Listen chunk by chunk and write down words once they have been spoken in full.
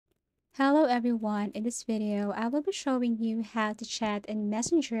Hello everyone, in this video I will be showing you how to chat in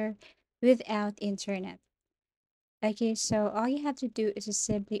Messenger without internet. Okay, so all you have to do is to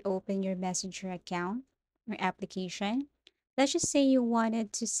simply open your Messenger account or application. Let's just say you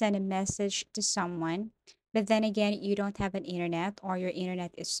wanted to send a message to someone, but then again you don't have an internet or your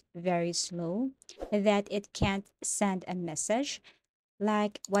internet is very slow that it can't send a message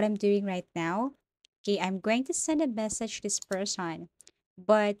like what I'm doing right now. Okay, I'm going to send a message to this person.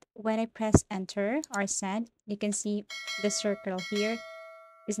 But when I press enter or send, you can see the circle here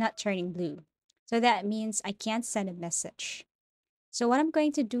is not turning blue. So that means I can't send a message. So what I'm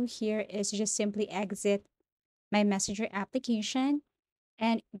going to do here is just simply exit my Messenger application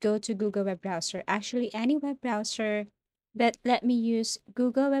and go to Google Web Browser. Actually, any web browser, but let me use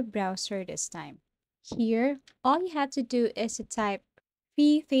Google Web Browser this time. Here, all you have to do is to type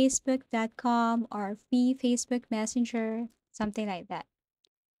freefacebook.com or free Facebook Messenger, something like that.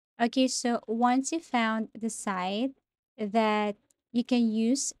 Okay, so once you found the site that you can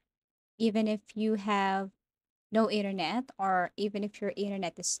use even if you have no internet or even if your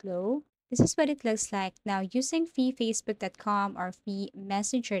internet is slow, this is what it looks like. Now, using freefacebook.com or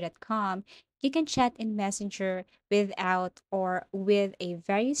freemessenger.com, you can chat in Messenger without or with a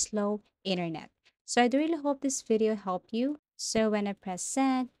very slow internet. So I do really hope this video helped you. So when I press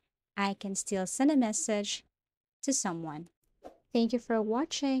send, I can still send a message to someone. Thank you for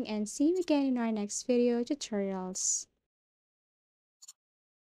watching and see you again in our next video tutorials.